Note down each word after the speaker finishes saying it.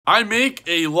I make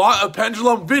a lot of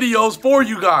Pendulum videos for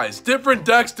you guys. Different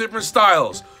decks, different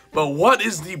styles. But what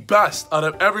is the best out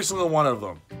of every single one of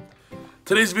them?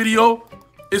 Today's video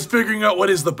is figuring out what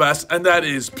is the best, and that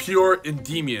is Pure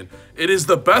Endymion. It is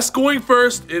the best going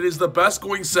first, it is the best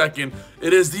going second,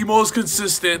 it is the most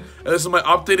consistent, and this is my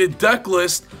updated deck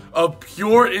list of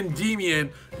Pure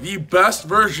Endymion, the best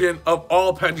version of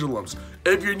all Pendulums.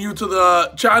 If you're new to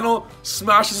the channel,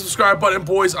 smash the subscribe button,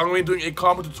 boys. I'm going to be doing a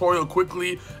combo tutorial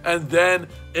quickly, and then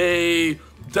a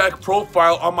deck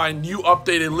profile on my new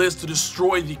updated list to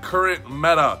destroy the current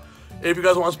meta. If you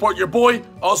guys want to support your boy,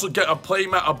 also get a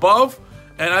playmat above.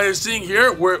 And as you're seeing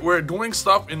here, we're doing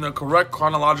stuff in the correct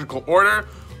chronological order.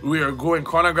 We are going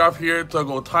chronograph here to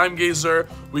go time gazer.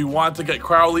 We want to get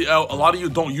Crowley out. A lot of you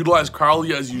don't utilize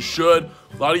Crowley as you should.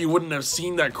 A lot of you wouldn't have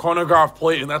seen that chronograph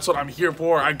play, and that's what I'm here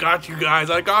for. I got you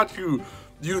guys, I got you.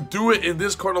 You do it in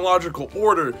this chronological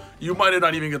order. You might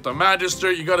not even get the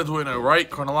Magister. You got to do it in the right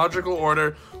chronological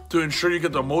order to ensure you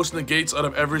get the most negates out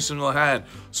of every single hand.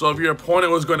 So if your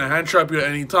opponent was going to hand trap you at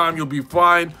any time, you'll be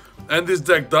fine. And this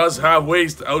deck does have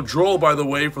ways to out Droll, by the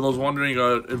way, for those wondering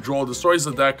if Droll destroys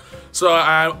the deck. So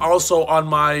I'm also on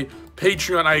my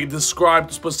Patreon, I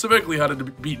described specifically how to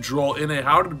beat Droll in a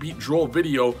how to beat Droll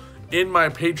video in my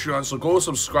Patreon. So go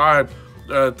subscribe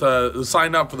to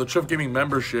sign up for the Trif Gaming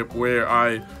membership, where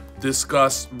I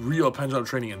discuss real Pendulum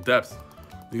training in depth.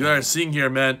 You guys are seeing here,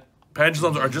 man,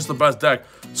 Pendulums are just the best deck.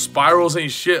 Spirals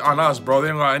ain't shit on us, bro. They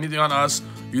ain't got anything on us.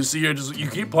 You see here, just you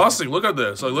keep plussing. Look at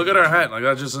this. Like, look at our hand. Like,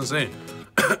 that's just insane.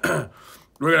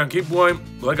 We're gonna keep going.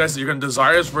 Like I said, you're gonna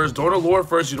Desires first. Don't Allure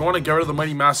first. You don't want to get rid of the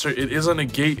Mighty Master. It is a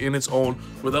negate in its own.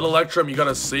 With that Electrum, you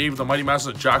gotta save the Mighty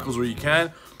Master and Jackals where you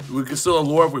can. We can still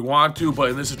Allure if we want to, but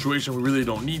in this situation, we really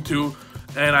don't need to.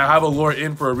 And I have Allure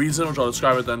in for a reason, which I'll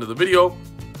describe at the end of the video.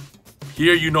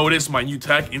 Here you notice my new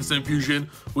tech, Instant Fusion,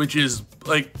 which is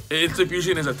like, Instant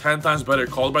Fusion is a 10 times better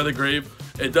Called by the Grave.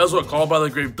 It does what Called by the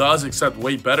Grave does, except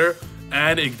way better.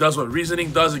 And it does what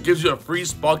Reasoning does. It gives you a free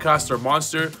Spellcaster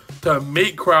monster to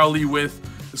make Crowley with.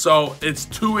 So it's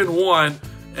 2 in 1,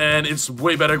 and it's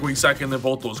way better going second than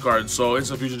both those cards. So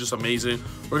Instant Fusion is just amazing.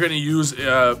 We're going to use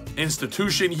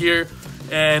Institution here,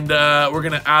 and we're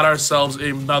going to add ourselves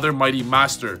another Mighty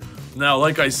Master. Now,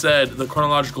 like I said, the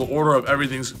chronological order of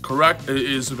everything's correct. It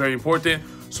is very important.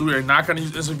 So we are not going to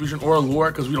use Instant Fusion or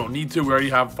Allure because we don't need to. We already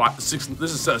have 5, 6.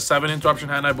 This is a 7 interruption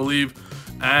hand, I believe.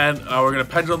 And we're going to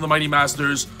Pendulum the Mighty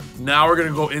Masters. Now we're going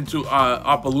to go into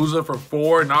Appaloosa for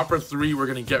 4, not for 3. We're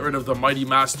going to get rid of the Mighty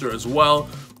Master as well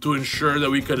to ensure that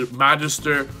we could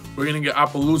Magister. We're going to get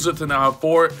Appaloosa to now have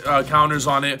 4 counters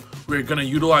on it. We're going to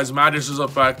utilize Magister's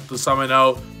effect to summon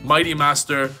out Mighty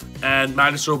Master, and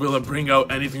Magister will be able to bring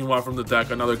out anything you want from the deck,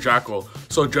 another Jackal.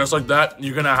 So just like that,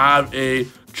 you're going to have a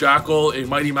Jackal, a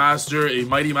Mighty Master,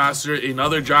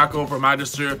 another Jackal for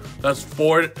Magister. That's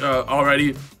 4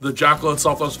 already. The Jackal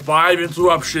itself has 5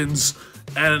 interruptions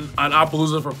and an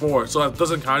Appaloosa for 4. So that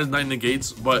doesn't count as 9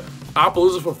 negates, but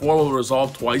Appaloosa for 4 will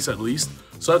resolve twice at least.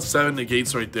 So that's 7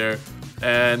 negates right there.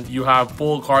 And you have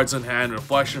full cards in hand,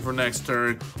 Reflection for next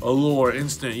turn, Allure,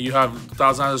 Instant. You have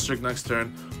 1,000 Eyes of Strict next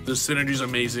turn. The synergy is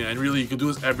amazing, and really you can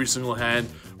do this every single hand.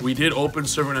 We did open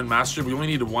Servant and Master. We only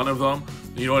needed 1 of them.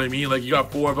 You know what I mean? Like, you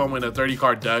got 4 of them in a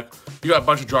 30-card deck. You got a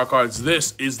bunch of draw cards.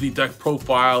 This is the deck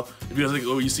profile. If you guys like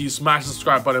what you see, smash the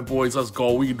subscribe button, boys. Let's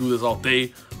go. We can do this all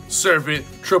day. Servant,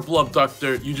 triple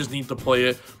abductor. You just need to play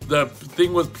it. The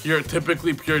thing with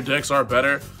typically pure decks are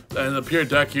better. And the pure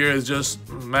deck here is just,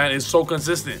 man, it's so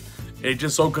consistent. It's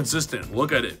just so consistent.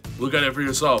 Look at it. Look at it for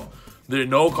yourself. There are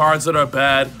no cards that are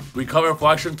bad. We cut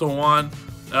Reflection to 1.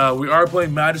 We are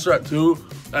playing Magister at 2.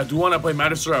 I do want to play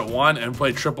Magister at 1 and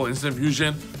play triple Instant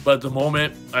Fusion, but at the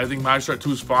moment, I think Magister at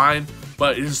 2 is fine,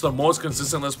 but it's the most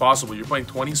consistent list possible. You're playing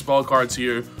 20 spell cards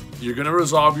here. You're going to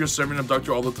resolve your Servant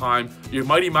Abductor all the time. Your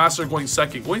Mighty Master going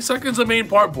second. Going second is the main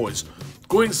part, boys.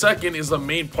 Going second is the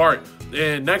main part.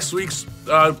 In next week's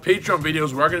Patreon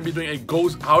videos, we're going to be doing a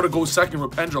how to go second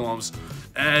with Pendulums,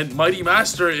 and Mighty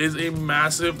Master is a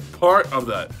massive part of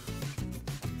that.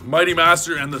 Mighty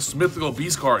Master and the Mythical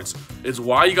Beast cards. It's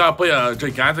why you gotta play a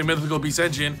gigantic Mythical Beast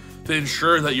engine to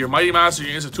ensure that your Mighty Master and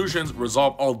your Institutions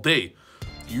resolve all day.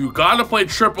 You gotta play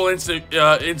triple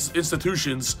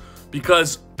Institutions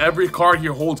because every card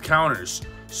here holds counters.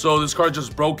 So this card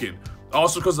just broken.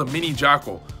 Also because of Mini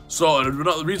Jackal. So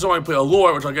the reason why I play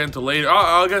Allure, which I'll get into later,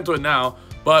 I'll get into it now,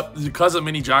 but because of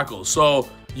Mini Jackal. So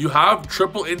you have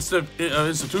triple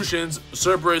Institutions,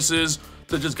 Cerberuses,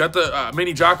 to just get the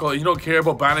mini jackal. You don't care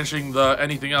about banishing the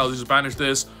anything else. You just banish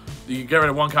this. You get rid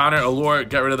of one counter, allure,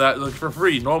 get rid of that, like, for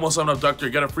free. Normal summon abductor,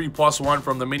 get a free +1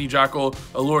 from the mini jackal,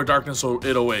 allure darkness, so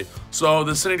it away. So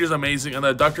the synergy is amazing, and the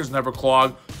abductors never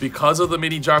clog because of the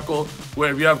mini jackal.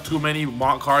 Where if you have too many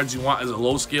cards you want as a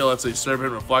low scale, let's say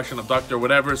servant, reflection, abductor,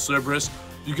 whatever, Cerberus,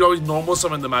 you can always normal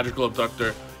summon the magical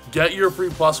abductor, get your free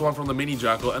 +1 from the mini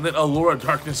jackal, and then allure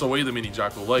darkness away the mini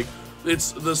jackal. Like, the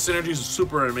synergy is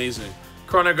super amazing.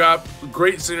 Chronograph,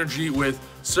 great synergy with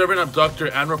Servant, Abductor,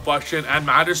 and Reflection, and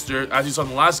Magister, as you saw in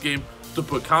the last game, to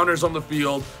put counters on the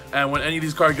field, and when any of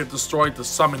these cards get destroyed, to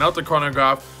summon out the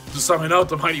Chronograph, to summon out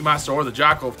the Mighty Master or the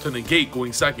Jackal to negate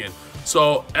going second.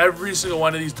 So every single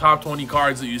one of these top 20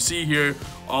 cards that you see here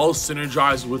all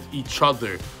synergize with each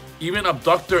other. Even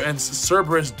Abductor and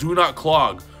Cerberus do not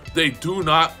clog. They do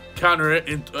not counter it,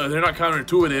 they're not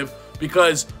counterintuitive,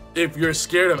 because if you're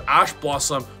scared of Ash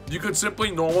Blossom, you could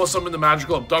simply normal summon the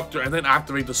magical abductor and then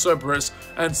activate the Cerberus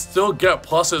and still get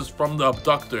pluses from the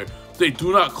abductor. They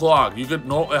do not clog. You could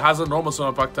it has a normal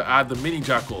summon effect to add the mini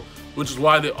jackal, which is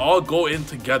why they all go in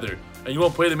together. And you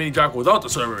won't play the mini jackal without the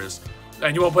Cerberus,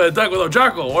 and you won't play the deck without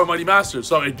Jackal or Mighty Master.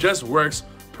 So it just works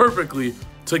perfectly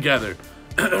together.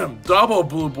 Double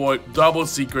blue boy, double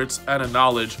secrets, and a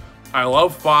knowledge. I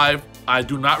love 5. I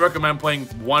do not recommend playing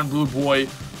 1 blue boy.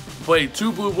 Play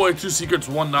 2 blue boy, 2 secrets,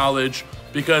 1 knowledge,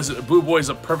 because blue boy is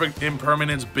a perfect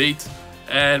impermanence bait,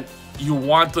 and you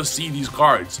want to see these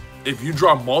cards. If you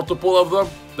draw multiple of them,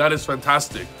 that is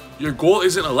fantastic. Your goal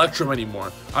isn't Electrum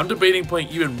anymore. I'm debating playing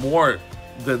even more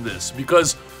than this,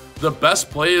 because the best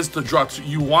play is to draw 2.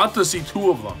 You want to see 2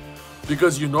 of them,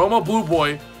 because you normal blue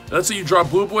boy, let's say you draw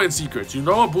blue boy and secrets. You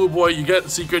normal blue boy, you get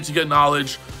secrets, you get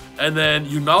knowledge, and then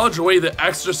you knowledge away the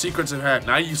extra secrets in hand.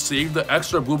 Now you save the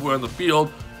extra blue boy on the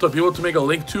field to be able to make a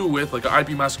link 2 with, like an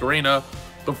IP Masquerena,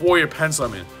 before your pen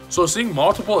summon. So seeing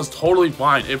multiple is totally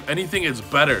fine. If anything, it's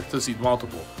better to see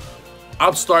multiple.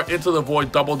 Upstart, Into the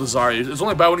Void, double desire. It's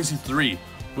only bad when you see 3.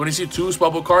 When you see 2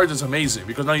 spellbook cards, it's amazing,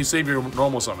 because now you save your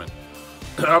normal summon.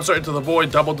 Upstart, Into the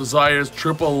Void, double desires,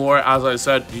 triple allure. As I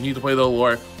said, you need to play the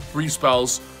allure. Free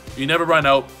spells. You never run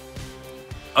out.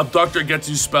 Abductor gets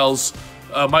you spells.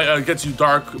 Gets you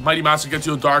dark. Mighty Master gets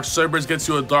you a dark. Cerberus gets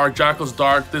you a dark. Jackal's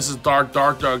dark. This is dark,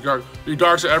 dark, dark, dark. Your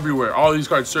darks are everywhere. All these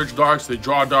cards search darks. They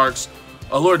draw darks.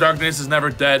 Allure Darkness is never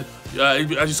dead. As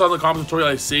you saw in the comment tutorial,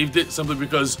 I saved it simply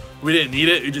because we didn't need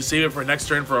it. You just save it for next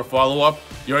turn for a follow-up.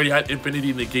 You already had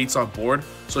Infinity Negates on board,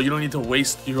 so you don't need to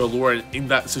waste your Allure in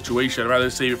that situation. I'd rather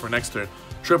save it for next turn.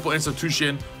 Triple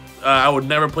Institution. I would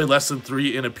never play less than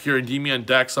 3 in a pure Endymion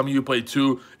deck. Some of you play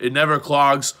 2. It never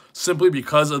clogs, simply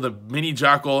because of the mini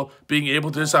jackal being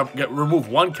able to just remove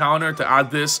 1 counter to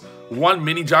add this. 1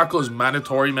 mini jackal is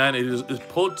mandatory, man. It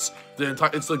puts the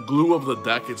entire, it's the glue of the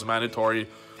deck. It's mandatory.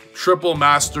 Triple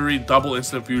mastery, double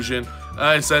instant fusion.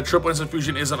 I said triple instant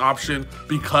fusion is an option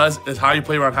because it's how you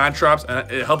play around hand traps, and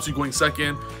it helps you going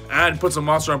second, and puts a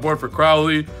monster on board for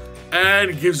Crowley,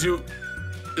 and gives you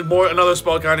another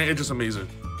spell counter. It's just amazing.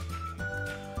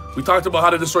 We talked about how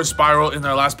to destroy Spiral in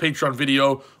our last Patreon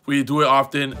video. We do it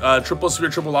often. Triple Sphere,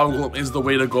 Triple Lava Golem is the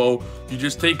way to go. You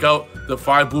just take out the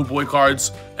 5 blue boy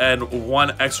cards and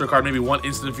 1 extra card, maybe 1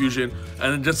 instant fusion,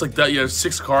 and then just like that, you have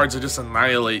 6 cards that just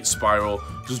annihilate Spiral.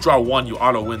 Just draw 1, you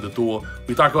auto win the duel.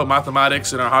 We talk about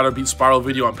mathematics in our How to Beat Spiral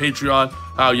video on Patreon.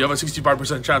 How you have a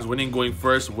 65% chance winning going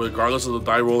first, regardless of the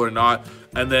die roll or not.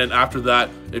 And then after that,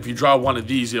 if you draw 1 of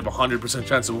these, you have a 100%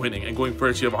 chance of winning. And going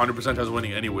first, you have a 100% chance of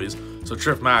winning anyways. So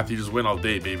Trif math, you just win all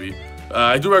day, baby.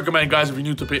 I do recommend, guys, if you're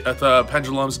new to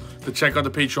Pendulums, to check out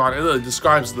the Patreon. It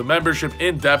describes the membership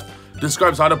in depth,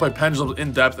 describes how to play Pendulums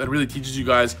in depth, and really teaches you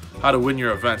guys how to win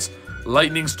your events.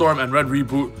 Lightning Storm and Red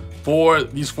Reboot.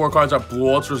 These 4 cards are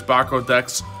blowouts versus back row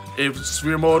decks. If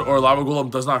Sphere Mode or Lava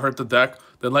Golem does not hurt the deck,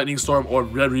 then Lightning Storm or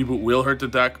Red Reboot will hurt the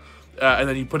deck. And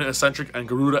then you put in Eccentric and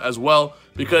Garuda as well,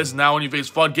 because now when you face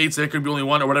Floodgates, there could be only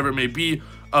 1 or whatever it may be.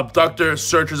 Abductor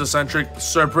searches Eccentric,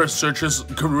 Cerberus searches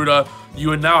Garuda. You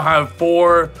would now have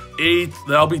 4, 8,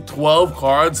 that'll be 12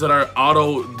 cards that are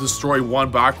auto-destroy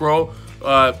 1 back row,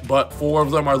 but 4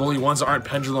 of them are the only ones that aren't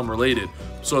Pendulum related.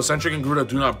 So Eccentric and Garuda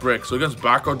do not brick. So against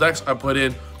back row decks, I put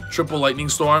in Triple Lightning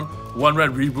Storm, 1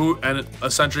 Red Reboot, and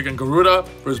Eccentric and Garuda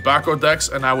versus back row decks,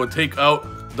 and I would take out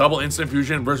double instant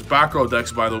fusion versus back row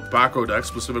decks, by the back row decks,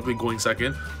 specifically going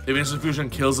second. If instant fusion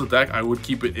kills the deck, I would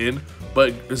keep it in,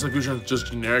 but instant fusion is just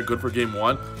generic, good for game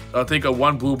 1. I'll take out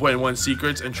 1 blue boy and 1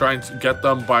 secrets and try and get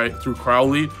them through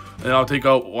Crowley, and I'll take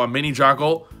out 1 mini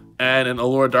jackal and an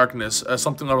Allure Darkness,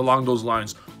 something along those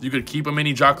lines. You could keep a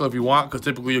mini jackal if you want, because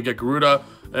typically you'll get Garuda,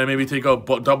 and maybe take out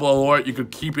double Allure. You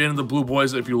could keep in the blue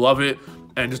boys if you love it,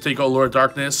 and just take out Allure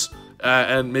Darkness,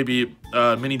 and maybe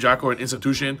Mini Jackal or an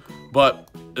Institution. But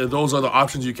those are the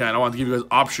options you can. I want to give you guys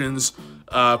options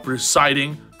for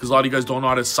siding, because a lot of you guys don't know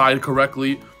how to side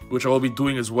correctly, which I will be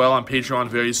doing as well on Patreon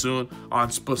very soon,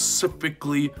 on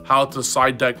specifically how to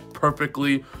side deck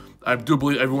perfectly. I do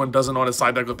believe everyone doesn't know how to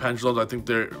side deck with Pendulums. I think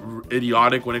they're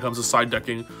idiotic when it comes to side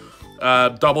decking.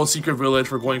 Double Secret Village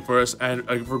for going first, and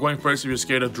for going first, if you're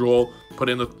scared of Droll, put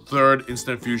in the third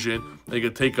Instant Fusion. And you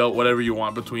can take out whatever you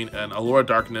want between an Allure of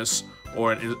Darkness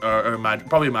or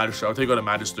probably a Magister. I'll take out a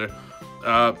Magister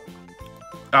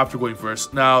after going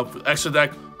first. Now, for extra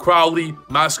deck, Crowley,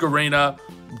 Masquerena,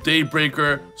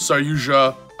 Daybreaker,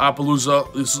 Yugioh,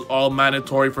 Appaloosa. This is all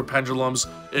mandatory for Pendulums.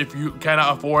 If you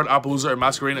cannot afford Appaloosa or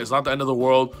Masquerena, it's not the end of the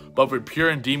world. But for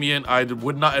Pure Endymion, I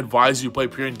would not advise you play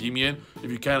Pure Endymion. If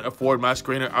you can't afford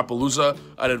Masquerena or Appaloosa,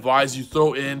 I'd advise you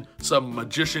throw in some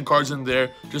Magician cards in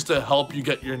there just to help you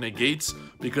get your negates,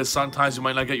 because sometimes you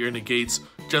might not get your negates.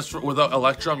 Without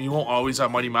Electrum, you won't always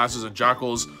have Mighty Masters and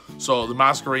Jackals. So the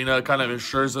Masquerena kind of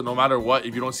ensures that no matter what,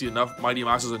 if you don't see enough Mighty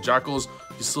Masters and Jackals,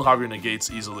 you still have your negates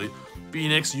easily.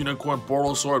 Phoenix, Unicorn,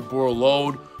 Boral Sword, Boral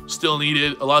Load, still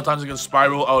needed. A lot of times against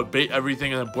Spiral, I would bait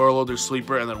everything and then Boral Load their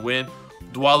sleeper and then win.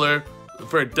 Dweller,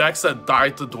 for decks that die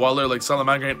to Dweller, like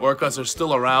Salamangreat and Orcas, are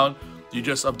still around. You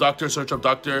just Abductor, search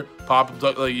Abductor, pop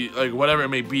Abductor, like whatever it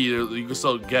may be, you can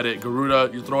still get it. Garuda,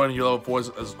 you throw it in your level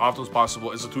 4s as often as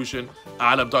possible. Institution,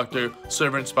 add Abductor.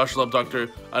 Servant, special Abductor.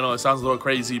 I know it sounds a little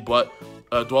crazy, but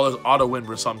Dweller's auto win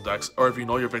for some decks, or if you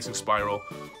know you're facing Spiral.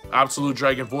 Absolute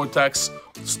Dragon Vortex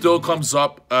still comes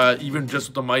up, even just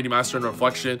with the Mighty Master and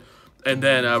Reflection. And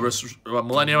then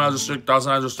Millennium has Restrict,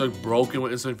 Thousand has Restrict, broken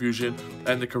with Instant Fusion,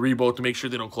 and the Karibo to make sure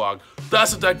they don't clog.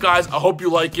 That's the deck, guys. I hope you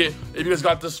like it. If you guys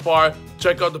got this far,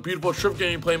 check out the beautiful Trif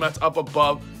Gaming playmats up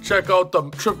above. Check out the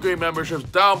Trif Gaming memberships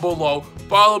down below.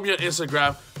 Follow me on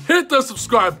Instagram. Hit the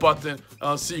subscribe button. And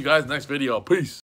I'll see you guys next video. Peace.